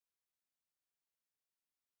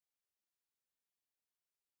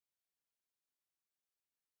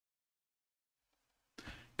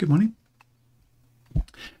Good morning.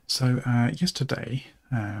 So yesterday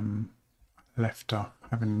I left off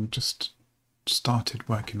having just started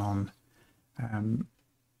working on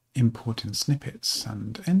importing snippets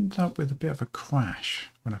and ended up with a bit of a crash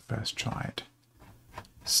when I first tried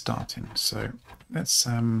starting. So let's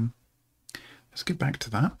get back to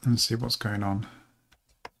that and see what's going on.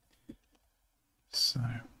 So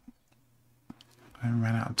I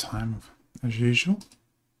ran out of time as usual.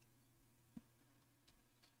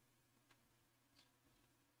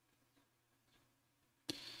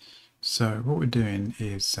 So what we're doing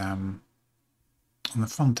is on the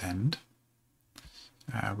front end,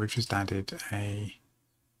 we've just added a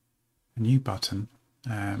new button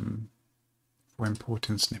for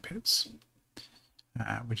importing snippets,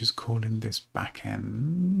 which is calling this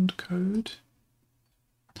backend code.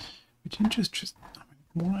 Which just I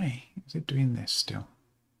mean, why is it doing this still?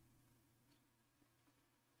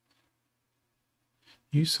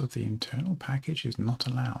 Use of the internal package is not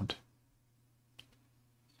allowed.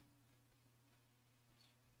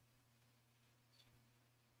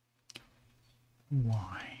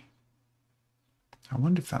 Why? I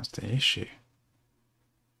wonder if that's the issue.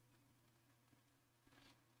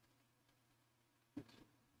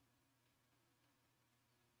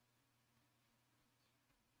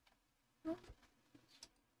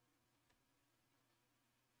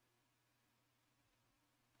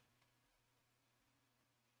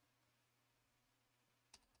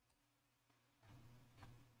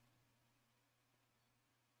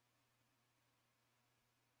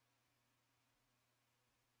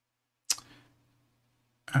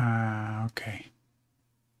 Okay.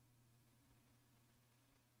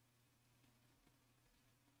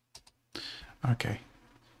 Okay.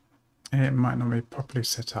 It might not be properly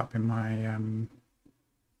set up in my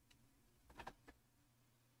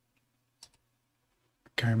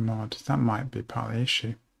Go mod. That might be part of the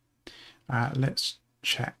issue. Let's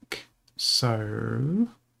check. So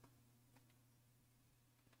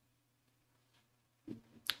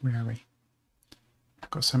where are we? I've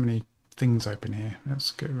got so many things open here.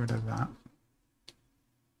 Let's get rid of that.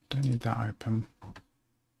 Don't need that open.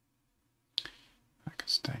 That can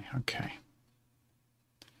stay. Okay.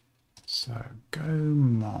 So Go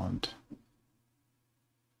mod.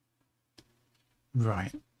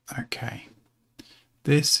 Right. Okay.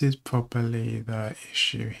 This is probably the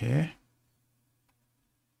issue here.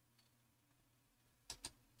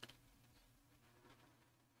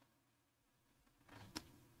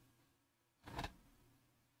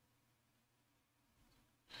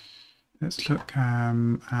 Let's look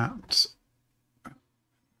at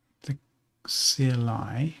the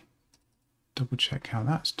CLI. Double check how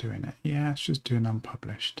that's doing it. Yeah, it's just doing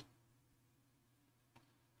unpublished.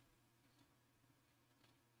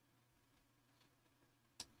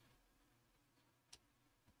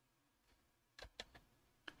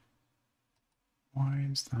 Why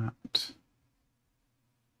is that?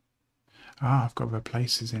 Ah, I've got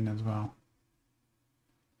replaces in as well.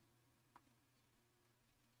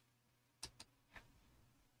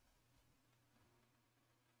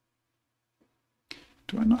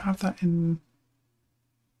 Do I not have that in?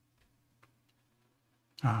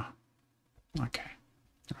 Ah, okay.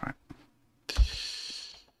 All right.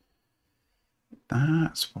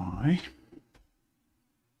 That's why.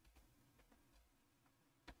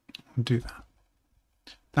 I'll do that.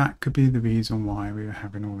 That could be the reason why we were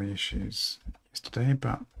having all the issues yesterday,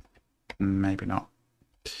 but maybe not.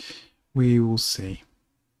 We will see.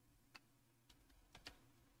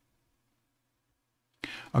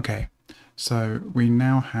 Okay, so we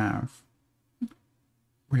now have,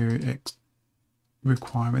 we're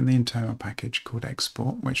requiring the internal package called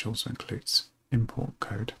export, which also includes import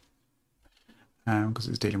code, because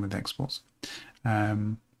it's dealing with exports.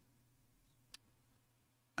 And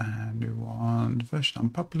we want version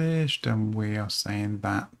unpublished, and we are saying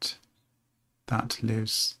that that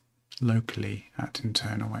lives locally at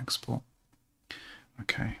internal export.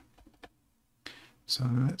 Okay, so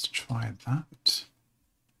let's try that.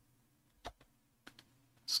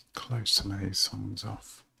 Let's close some of these songs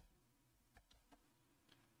off.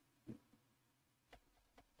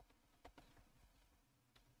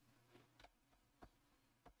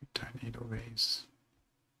 We don't need all these.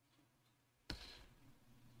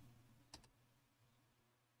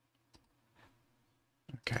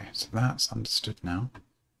 Okay, so that's understood now.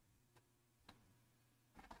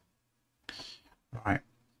 Right.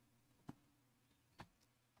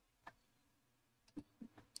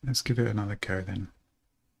 Let's give it another go then.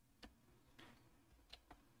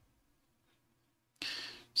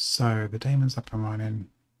 So the daemon's up and running.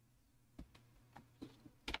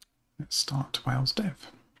 Let's start Wales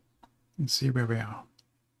dev and see where we are.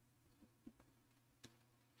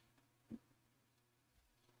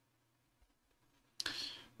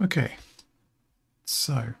 Okay,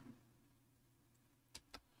 so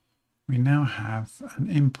we now have an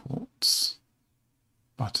imports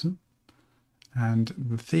button, and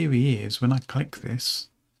the theory is when I click this,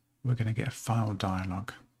 we're going to get a file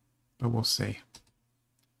dialog, but we'll see.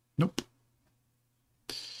 Nope.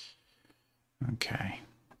 Okay.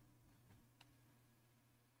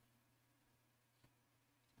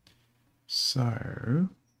 So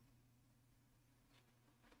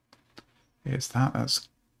it's that's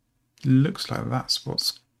looks like that's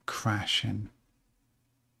what's crashing.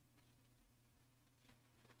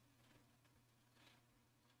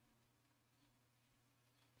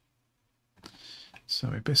 So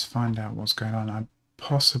we best find out what's going on. I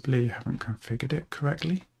possibly haven't configured it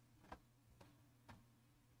correctly.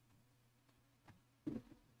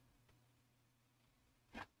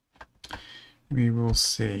 We will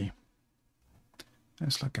see.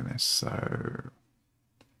 Let's look at this. So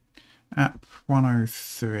app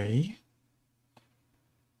 103.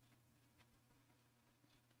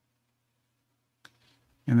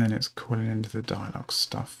 And then it's calling into the dialog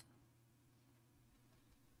stuff.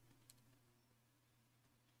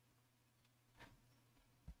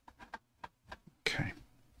 Okay.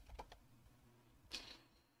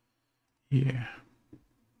 Yeah.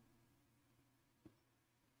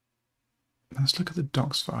 Let's look at the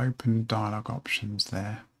docs for open dialog options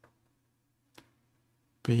there.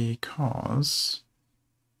 Because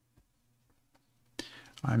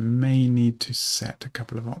I may need to set a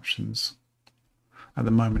couple of options. At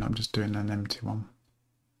the moment, I'm just doing an empty one.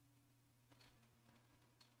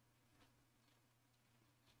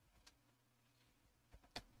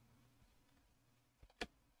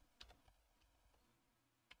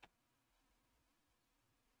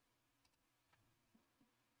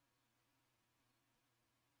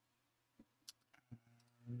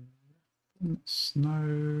 It's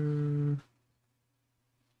no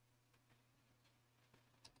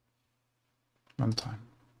runtime.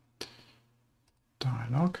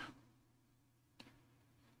 Dialog.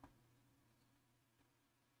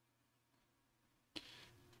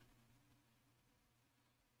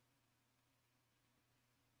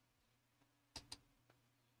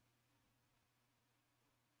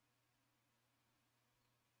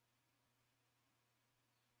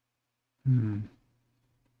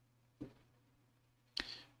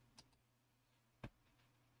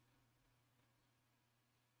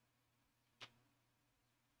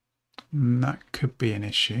 That could be an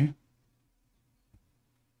issue.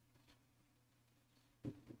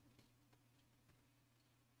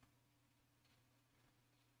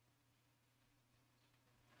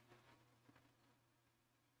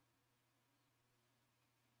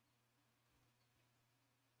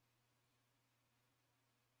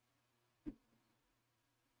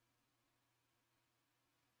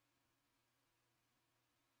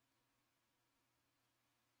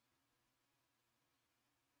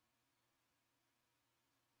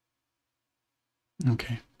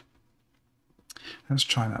 Okay. Let's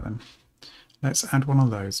try that then. Let's add one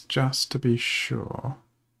of those just to be sure.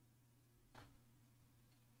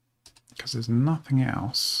 Because there's nothing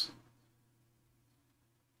else.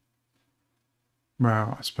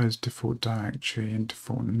 Well, I suppose default directory and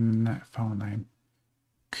default net file name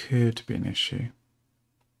could be an issue.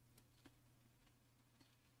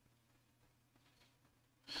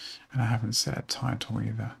 And I haven't set a title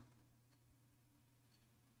either.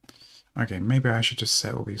 Okay, maybe I should just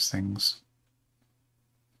set all these things.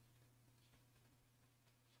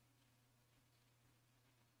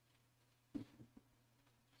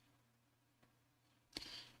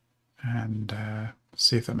 And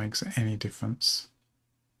see if that makes any difference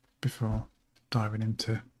before diving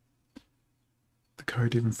into the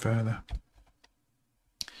code even further.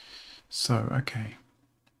 So, okay,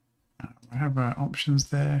 I have options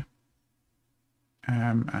there.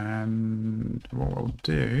 And what we'll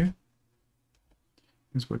do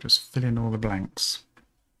is we'll just fill in all the blanks.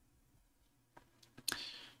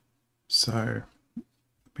 So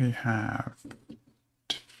we have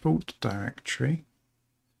default directory.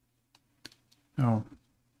 Oh,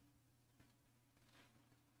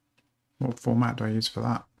 what format do I use for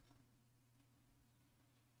that?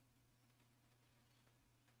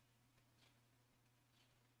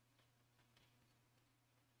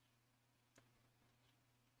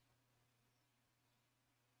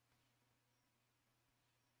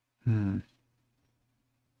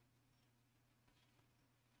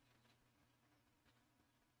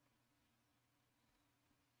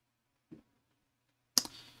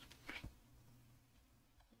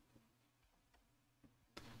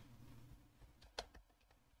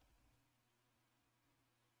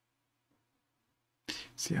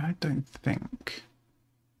 See, I don't think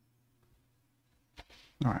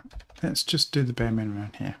All right, let's just do the bare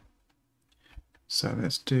minimum here. So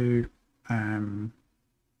let's do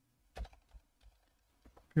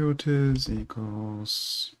filters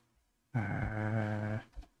equals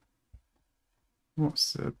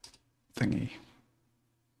what's the thingy?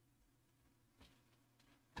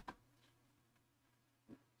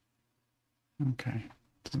 Okay,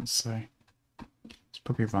 doesn't say. It's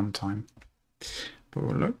probably runtime, but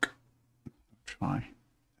we'll look. Try.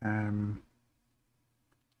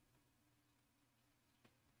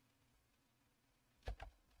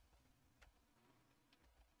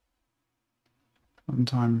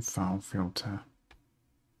 Runtime file filter.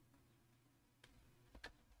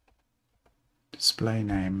 Display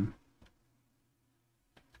name.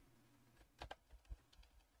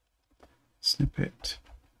 Snippet.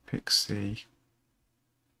 Pixie.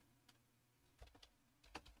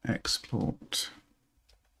 Export.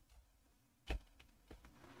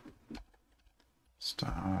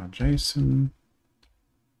 Star JSON.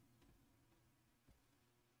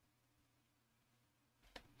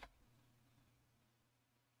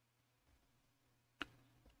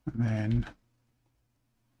 And then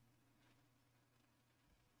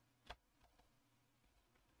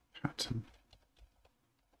pattern.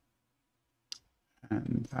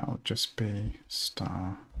 And that'll just be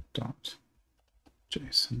star.json.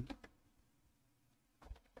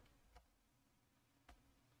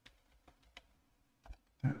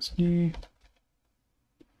 That's new.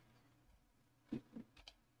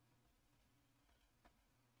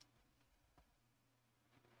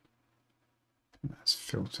 That's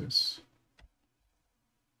filters.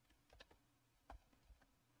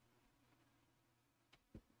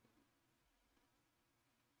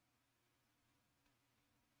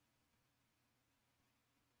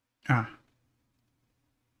 Ah.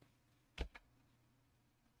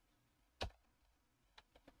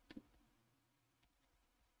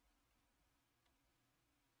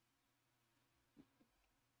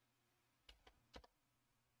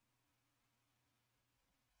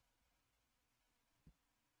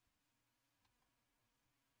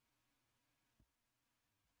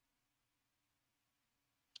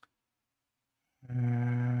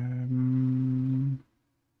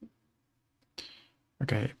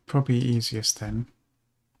 Okay, probably easiest then.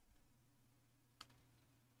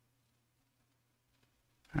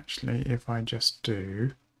 Actually, if I just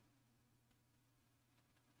do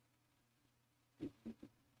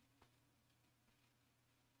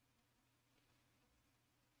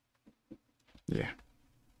yeah.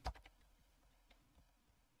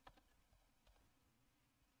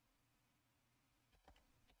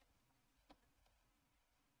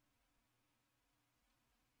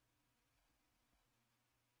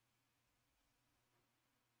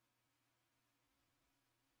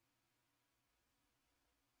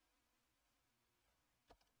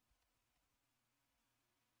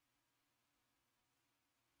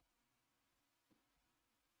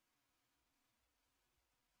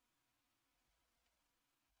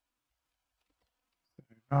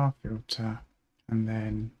 Var filter, and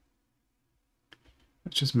then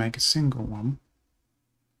let's just make a single one,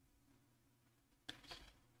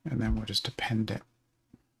 and then we'll just append it.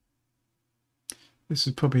 This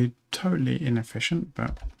is probably totally inefficient,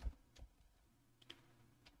 but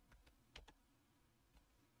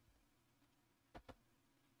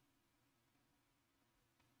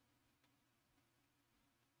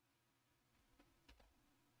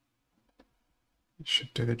it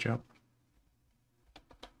should do the job.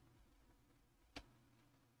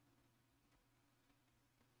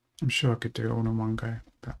 I'm sure I could do it all in one go,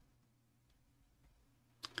 but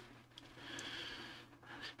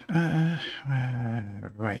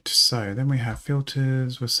right, so then we have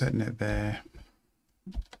filters, we're setting it there.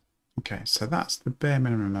 Okay, so that's the bare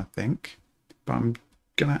minimum, I think, but I'm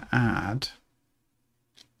gonna add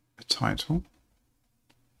a title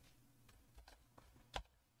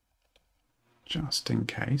just in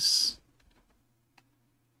case.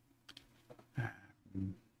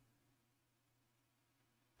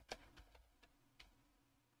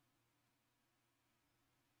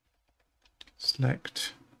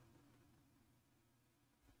 Select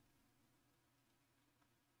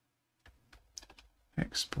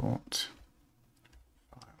export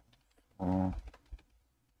file or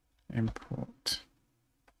import.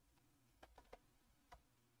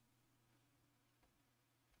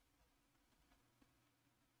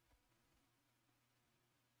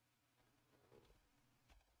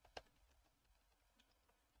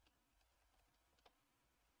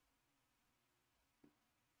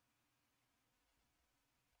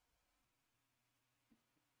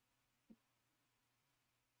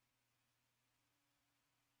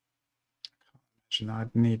 mention that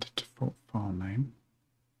I'd need a default file name.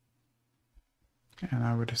 And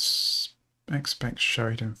I would expect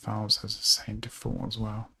Sheridan files has the same default as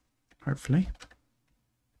well, hopefully.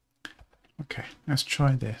 Okay, let's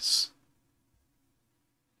try this.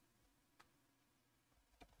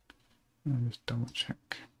 I'll just double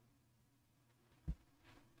check.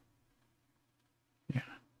 Yeah.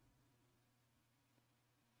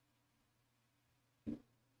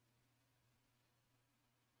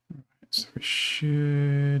 Right, so we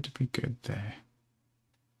should be good there.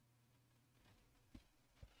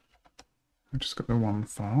 I've just got the one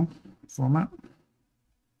file format.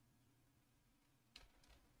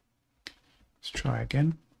 Let's try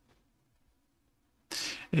again.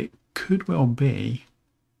 It could well be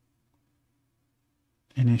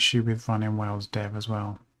an issue with running Wales dev as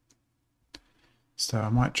well. So I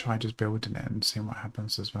might try just building it and seeing what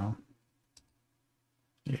happens as well.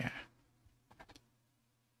 Yeah.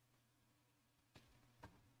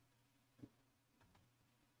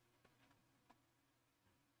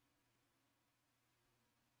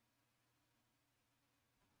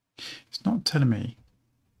 It's not telling me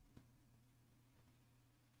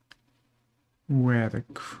where the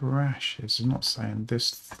crash is. It's not saying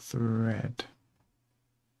this thread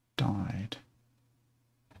died.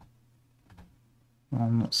 Well,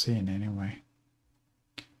 I'm not seeing it anyway.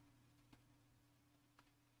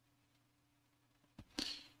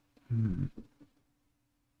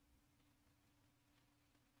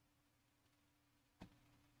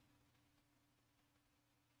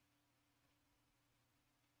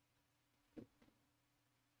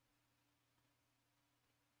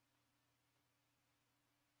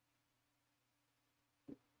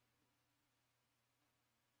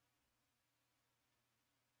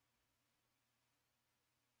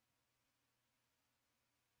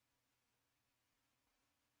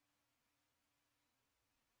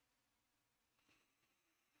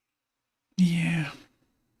 Yeah,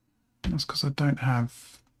 that's because I don't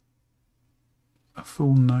have a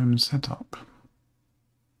full GNOME setup.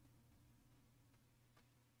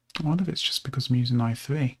 I wonder if it's just because I'm using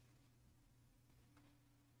i3.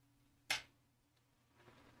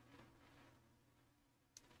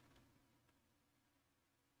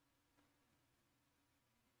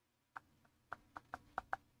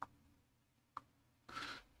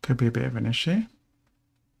 Could be a bit of an issue.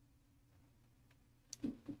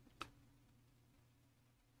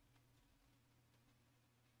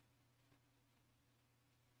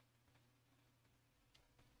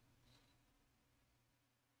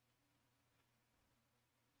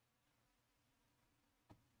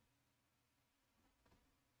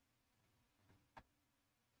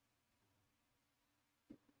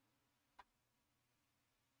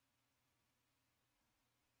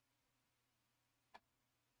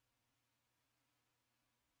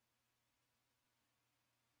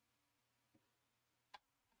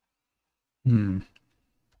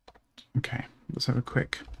 Okay, let's have a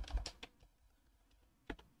quick.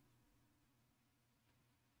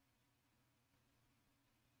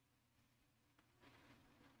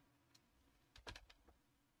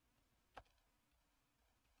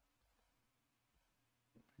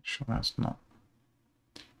 Make sure that's not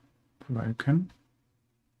broken.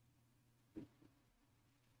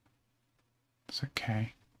 It's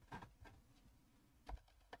okay.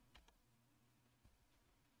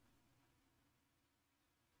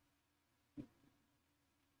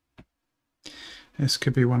 This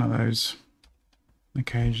could be one of those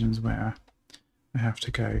occasions where I have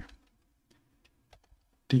to go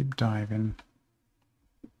deep diving.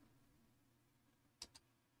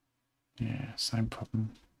 Yeah, same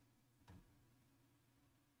problem.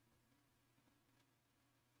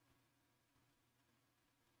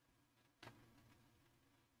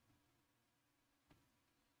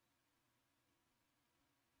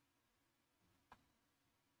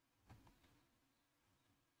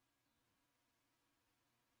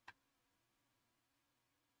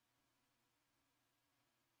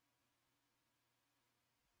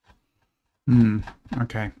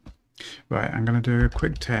 Okay. Right, I'm going to do a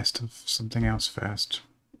quick test of something else first.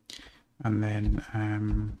 And then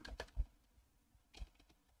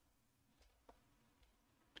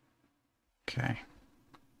okay.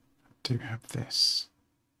 I do have this.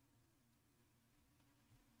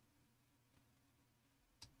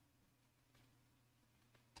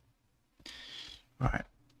 Right.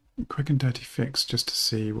 Quick and dirty fix just to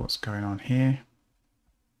see what's going on here.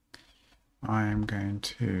 I am going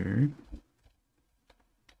to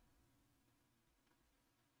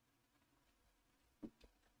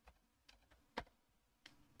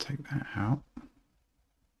take that out.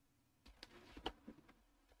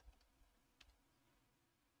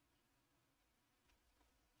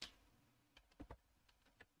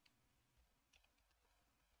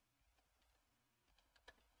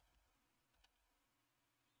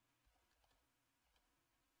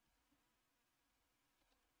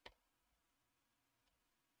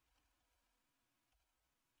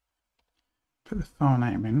 put the file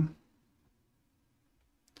name in.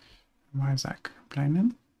 Why is that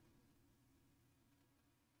complaining?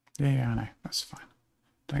 Yeah, I know, that's fine.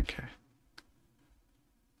 Don't care.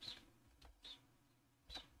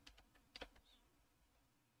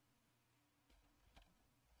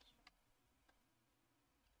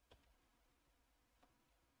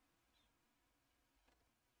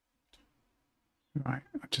 Right,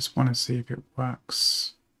 I just want to see if it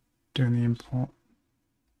works doing the import.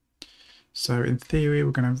 So in theory,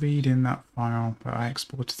 we're going to read in that file that I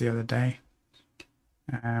exported the other day.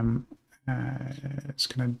 It's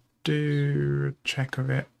going to do a check of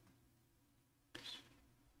it.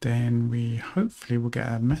 Then we hopefully will get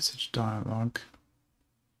a message dialog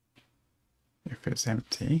if it's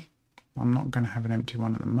empty. I'm not going to have an empty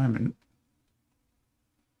one at the moment.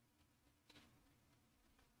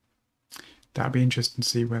 That'd be interesting to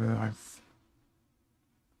see whether I've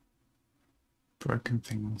broken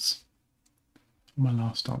things on my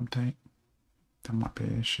last update. That might be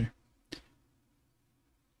an issue.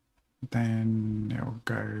 Then it'll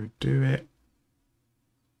go do it.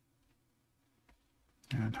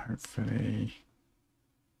 And hopefully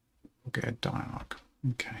we'll get a dialog.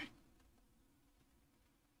 Okay.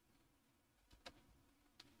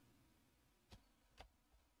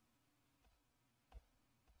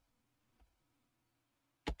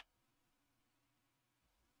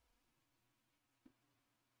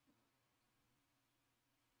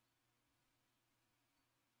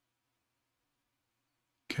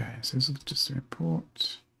 Okay, so this is just a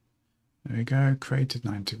report. There we go, created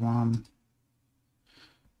 91.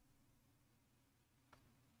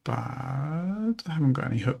 But I haven't got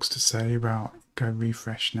any hooks to say about go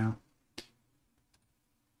refresh now.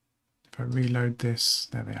 If I reload this,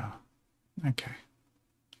 there they are. Okay.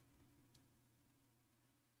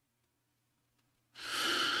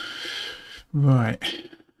 Right,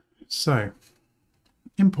 so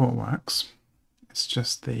import works. It's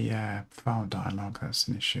just the file dialog that's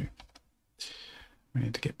an issue. We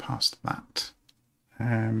need to get past that.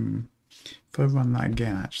 If I run that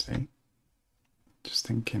again, actually, just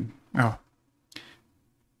thinking, oh,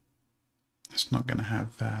 it's not going to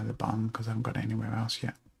have the button because I haven't got it anywhere else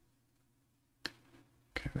yet.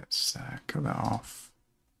 Okay, let's cut that off.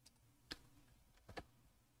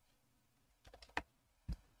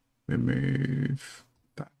 Remove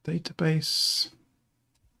that database.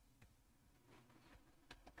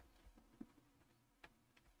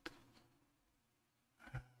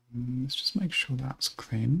 Let's just make sure that's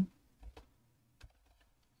clean.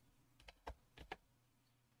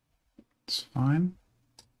 It's fine.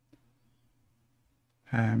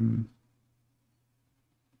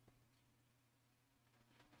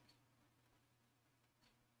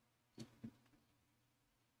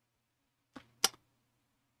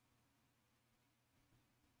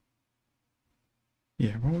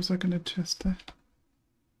 Yeah, what was I going to test there?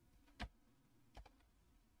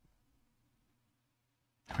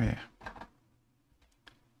 Oh yeah.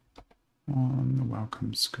 On the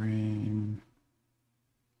welcome screen,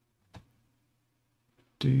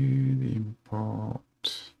 do the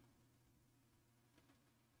import.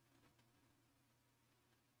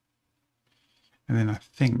 And then I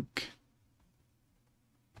think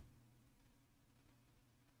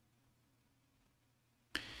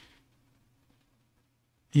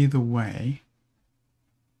either way,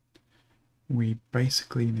 we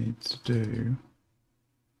basically need to do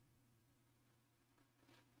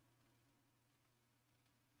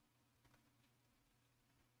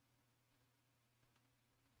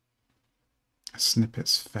a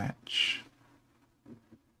snippets fetch.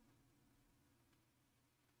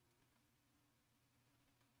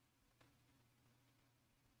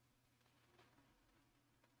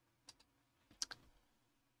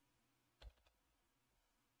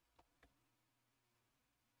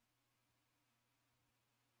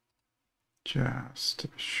 Just to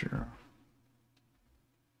be sure.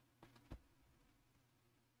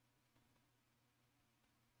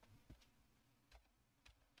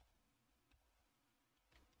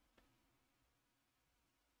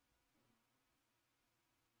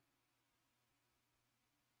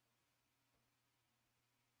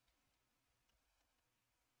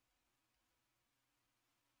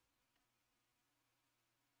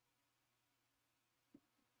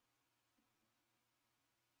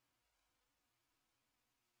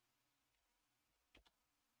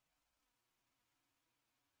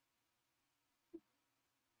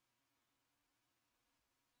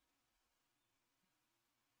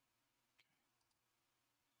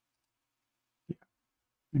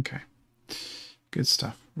 Okay, good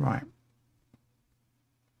stuff. Right.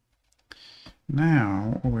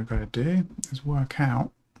 Now, all we've got to do is work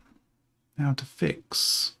out how to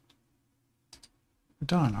fix the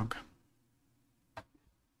dialog.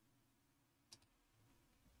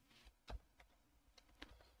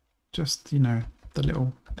 Just, you know, the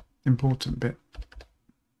little important bit.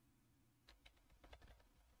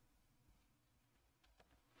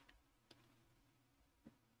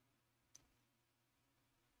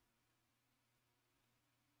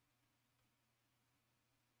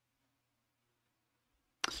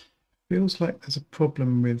 Feels like there's a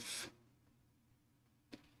problem with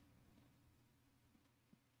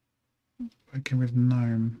working with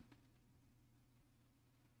GNOME.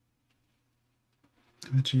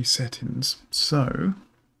 The G settings. So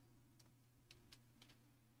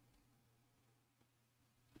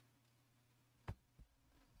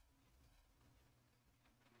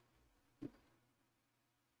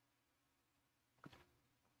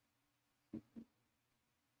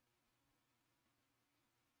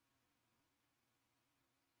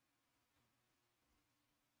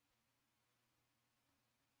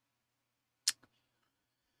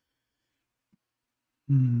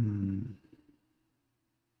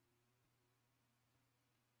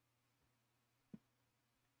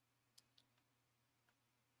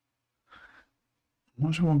I'm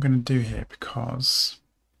not sure what I'm going to do here because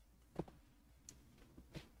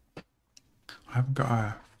I haven't got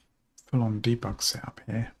a full-on debug setup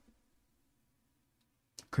here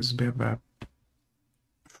because it's a bit of a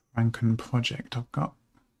Franken project I've got.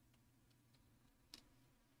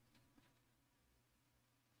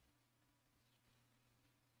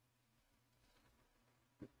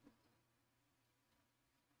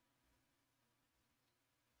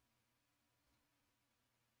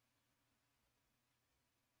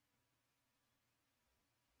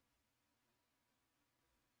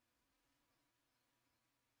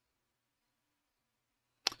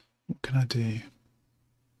 What can I do?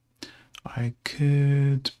 I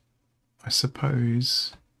could, I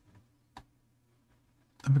suppose,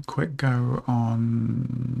 have a quick go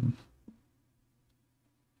on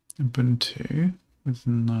Ubuntu with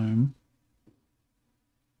GNOME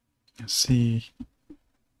and see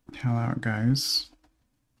how that goes.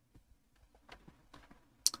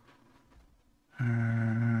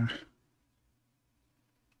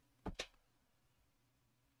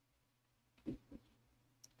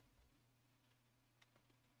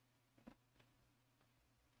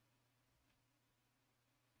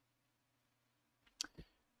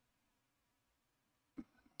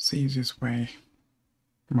 It's the easiest way.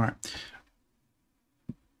 Right.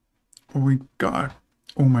 Well, we've got a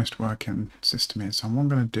almost working system here. So what I'm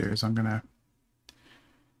going to do is I'm going to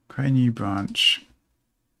create a new branch.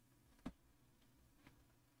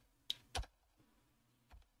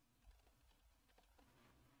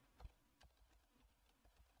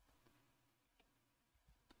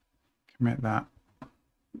 Commit that.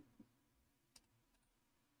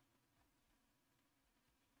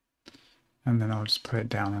 And then I'll just put it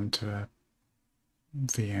down into a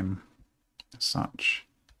VM as such.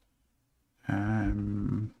 What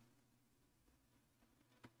am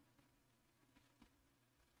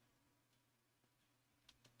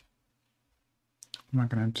I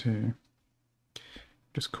going to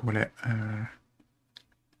just call it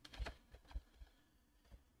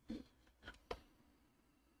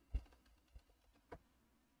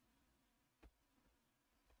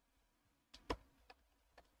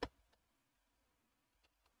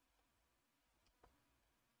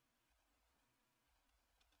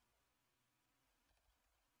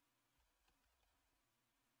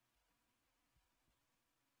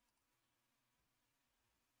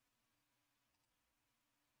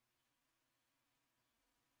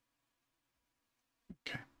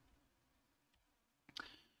okay.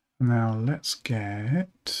 Now let's get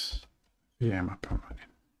VM up and running.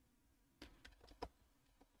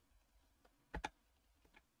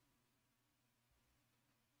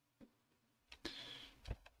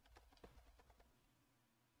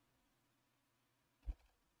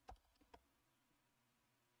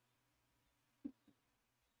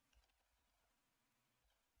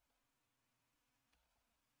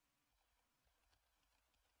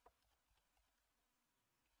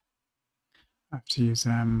 I have to use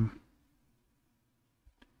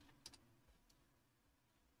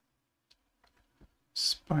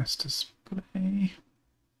Spice display.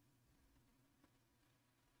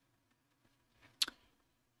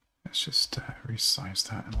 Let's just resize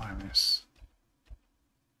that and line this.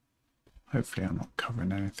 Hopefully I'm not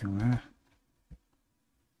covering anything there.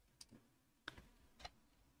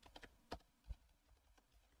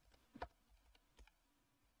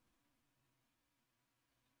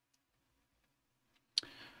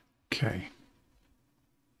 Okay.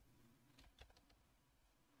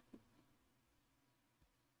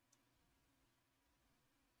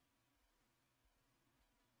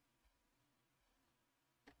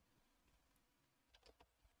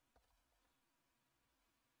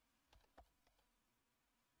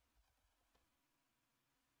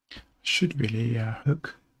 should really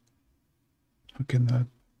hook in the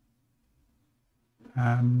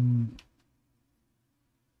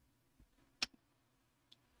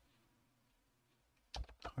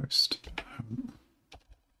post.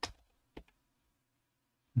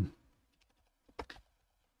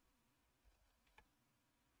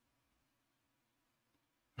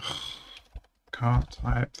 Can't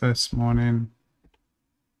type this morning.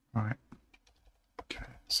 Right. Okay,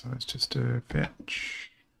 so let's just do a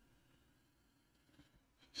fetch.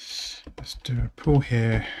 Let's do a pull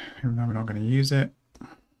here, even though we're not going to use it.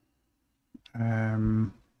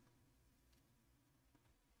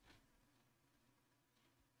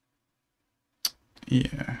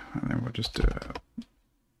 Yeah, and then we'll just do a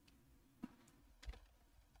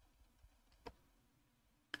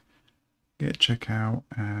get checkout.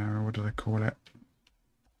 What do they call it?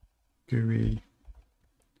 GUI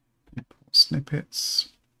import snippets.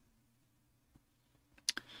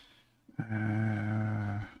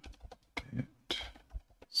 Get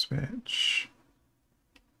switch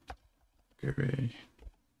GUI.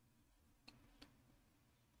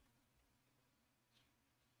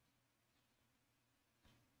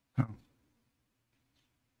 Oh.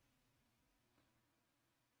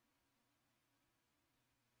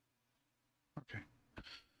 Okay.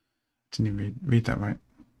 Didn't even read that right.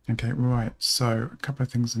 Okay, right. So a couple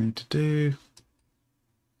of things I need to do.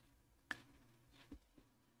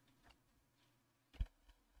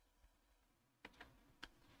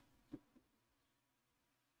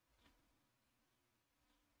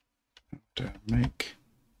 Make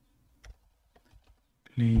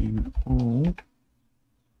clean all.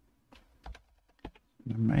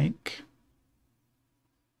 Make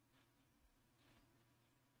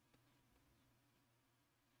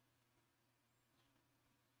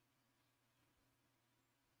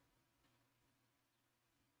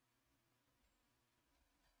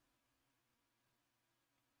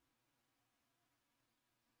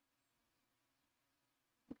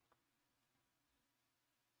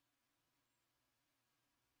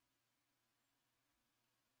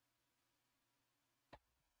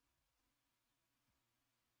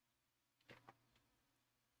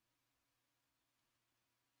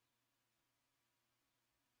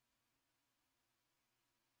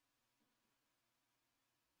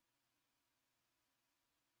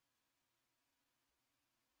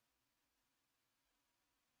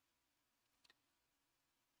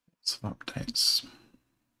some updates.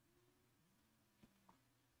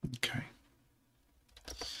 Okay.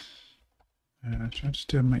 Should I just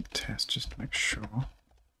do a make test just to make sure?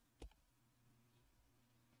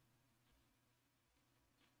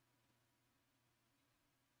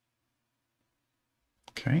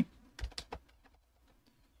 Okay.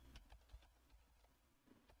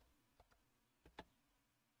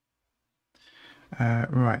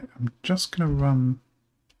 Right, I'm just going to run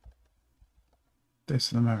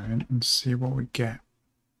this at the moment and see what we get.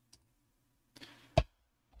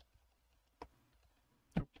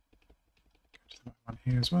 Go to that one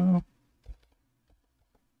here as well.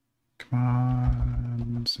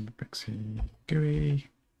 Commands and Pixie GUI.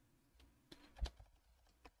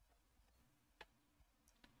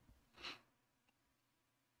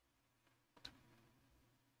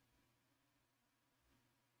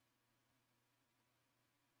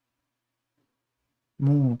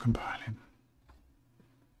 More compiling.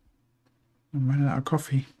 I'm running out of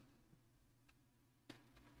coffee.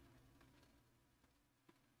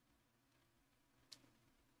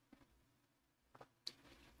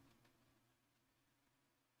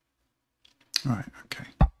 Right, okay.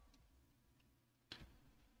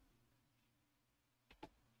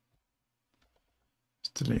 Let's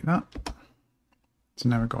delete that. So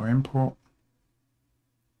now we've got our import.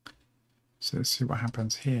 So let's see what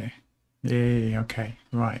happens here. Yay, okay,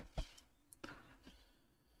 right.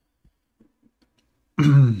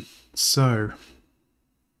 So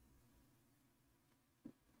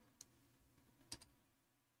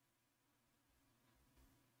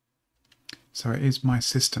it is my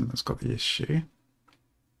system that's got the issue.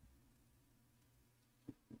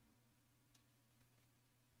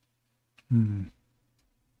 So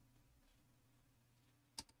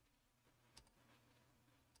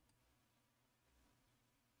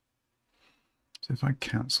if I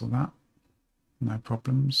cancel that, no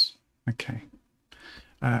problems. Okay.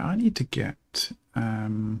 I need to get,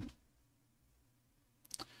 now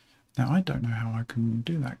I don't know how I can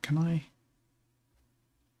do that. Can I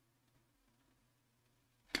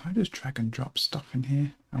just drag and drop stuff in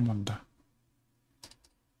here? I wonder.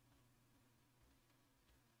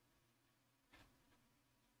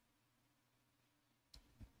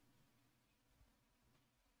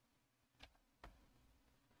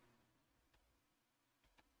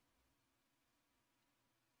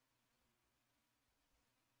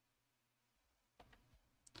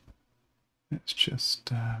 let's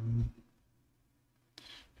just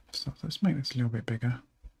so let's make this a little bit bigger.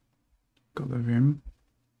 Got the room.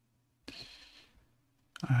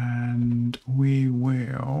 And we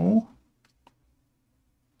will,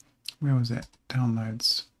 where was it?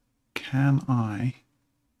 Downloads. Can I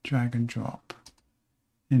drag and drop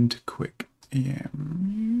into quick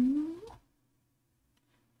EM?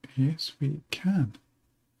 Yes, we can.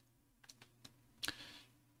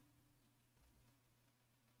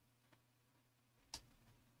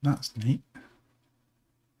 That's neat.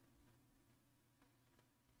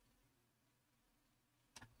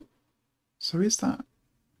 So is that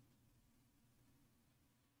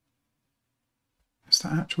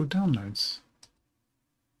actual downloads?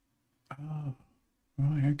 Oh,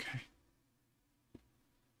 right, okay.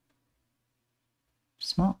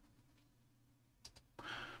 Smart.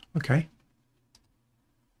 Okay.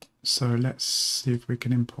 So let's see if we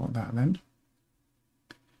can import that then.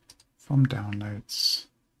 From downloads.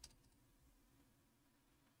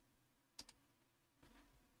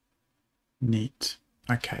 Neat.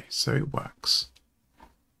 Okay, so it works.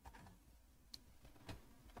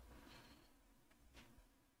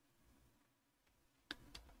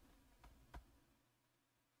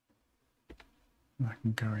 I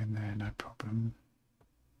can go in there, no problem.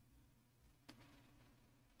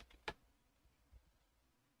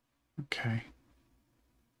 Okay.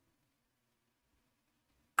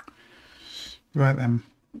 Right then.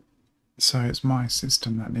 So it's my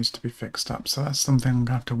system that needs to be fixed up. So that's something I'm going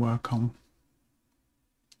to have to work on.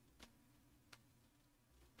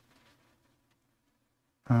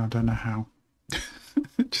 I don't know how.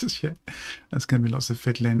 Just yet. There's going to be lots of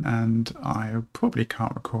fiddling, and I probably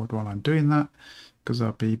can't record while I'm doing that because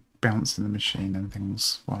I'll be bouncing the machine and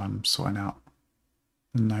things while I'm sorting out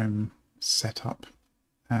the GNOME setup.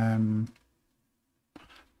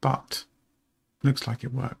 But looks like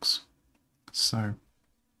it works. So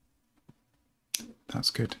that's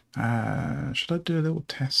good. Should I do a little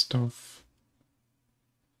test of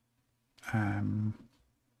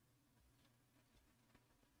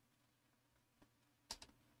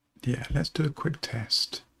yeah, let's do a quick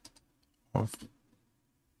test of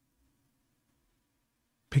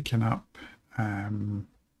picking up an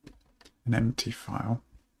empty file.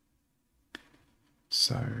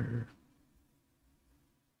 So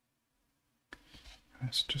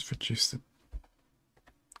let's just reduce the,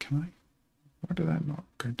 can I? Why did that not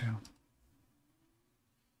go down?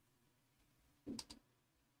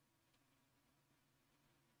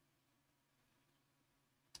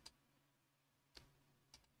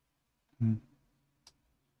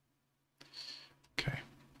 Okay.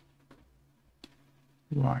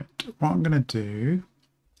 Right, what I'm going to do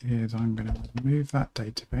is I'm going to remove that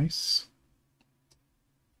database.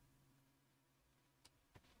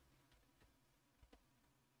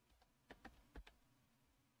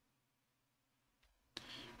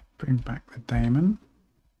 Bring back the daemon.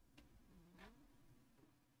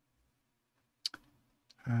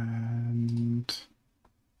 And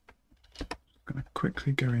I'm going to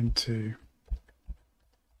quickly go into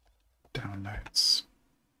downloads.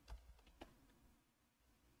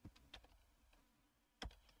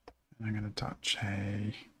 And I'm going to touch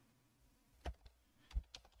a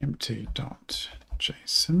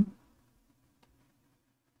empty.json.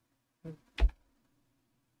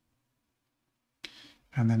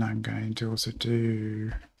 And then I'm going to also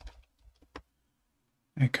do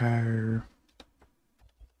echo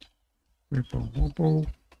wibble wobble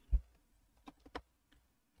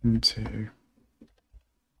into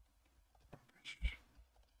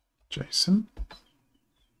JSON.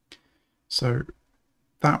 So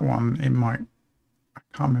that one, it might, I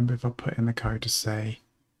can't remember if I put in the code to say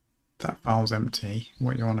that file's empty,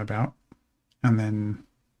 what you're on about. And then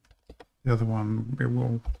the other one, it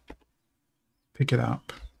will pick it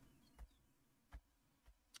up.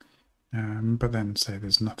 But then say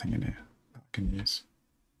there's nothing in it that I can use.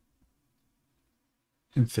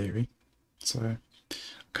 In theory. So I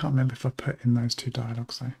can't remember if I put in those two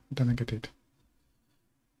dialogues though. I don't think I did.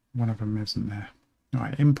 One of them isn't there. All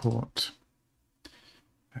right, import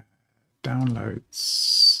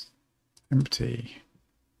downloads empty.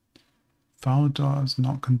 File does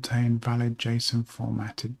not contain valid JSON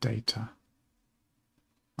formatted data.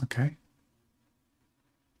 Okay.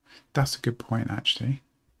 That's a good point actually.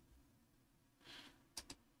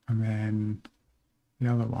 And then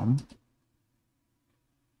the other one.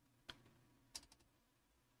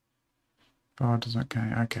 File doesn't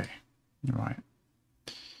contain, okay. Right.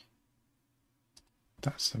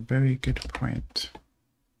 That's a very good point.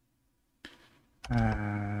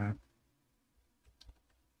 Oh,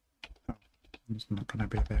 it's not going to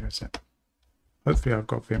be there, is it? Hopefully I've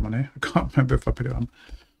got Vim on here. I can't remember if I put it on.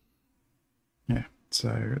 Yeah,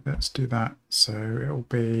 so let's do that. So it'll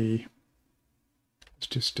be, let's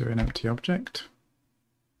just do an empty object.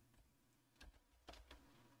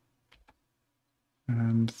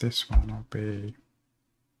 And this one will be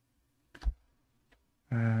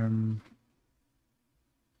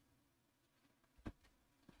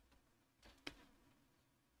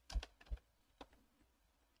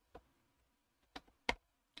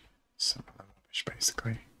some other rubbish,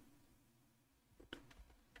 basically.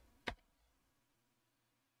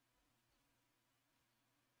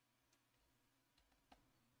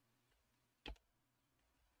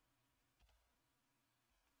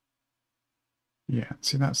 Yeah,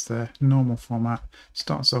 see, that's the normal format.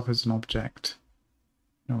 Starts off as an object.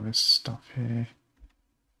 All this stuff here.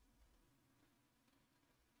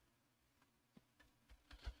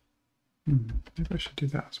 Maybe I should do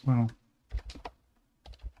that as well.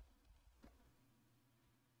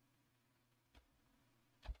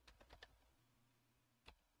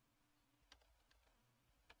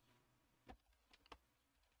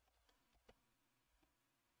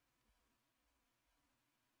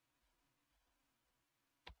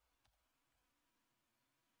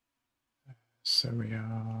 So we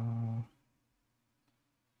are,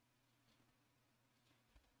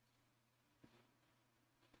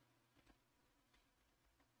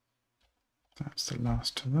 that's the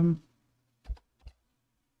last of them.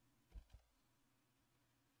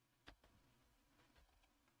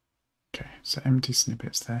 Okay, so empty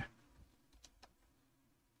snippets there.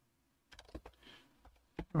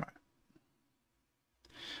 Right.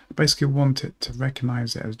 I basically want it to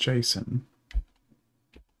recognize it as JSON.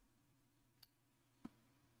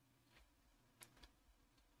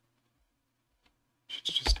 Should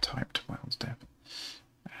just type to Wells Dev.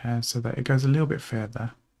 So that it goes a little bit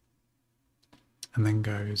further and then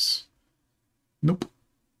goes, nope.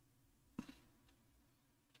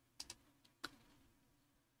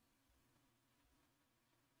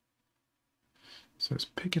 So it's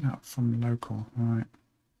picking up from local, right?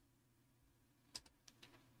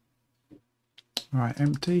 Right,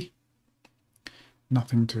 empty.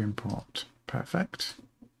 Nothing to import. Perfect.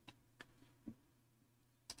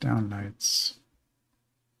 Downloads.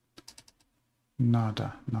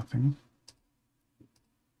 Nada, nothing.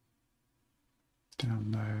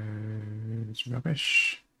 Downloads,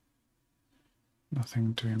 rubbish.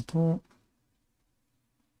 Nothing to import.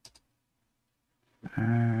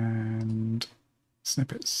 And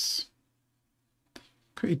snippets.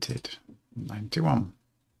 Created. 91.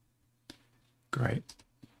 Great.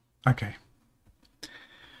 Okay.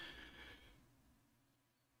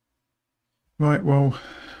 Right, well,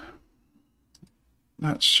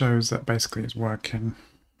 that shows that basically it's working,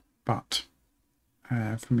 but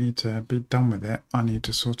for me to be done with it, I need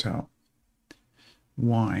to sort out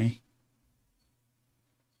why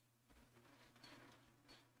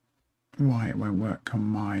it won't work on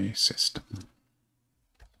my system,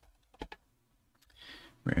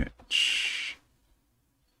 which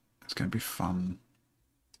is going to be fun.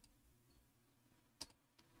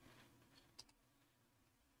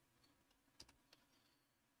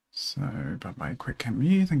 So bye-bye quick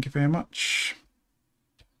MU, thank you very much.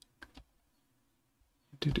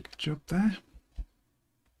 You did a good job there.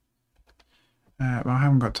 Well, I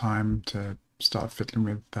haven't got time to start fiddling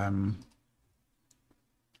with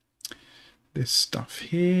this stuff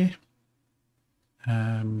here.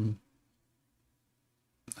 And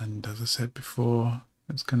as I said before,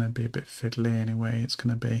 it's going to be a bit fiddly anyway. It's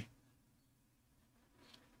going to be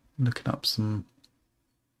looking up some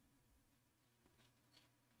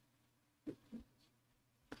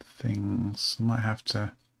things. I might have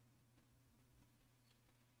to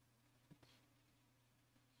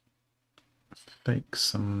fake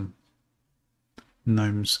some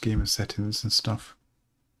GNOME schema settings and stuff.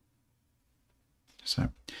 So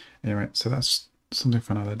anyway, so that's something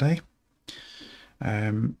for another day.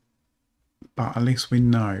 But at least we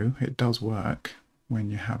know it does work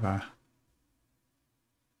when you have a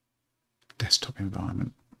desktop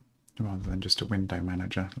environment rather than just a window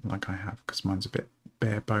manager like I have, because mine's a bit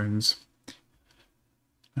bare bones.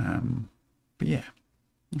 But yeah,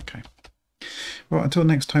 okay. Well, until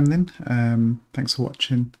next time then, thanks for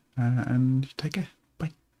watching and take care.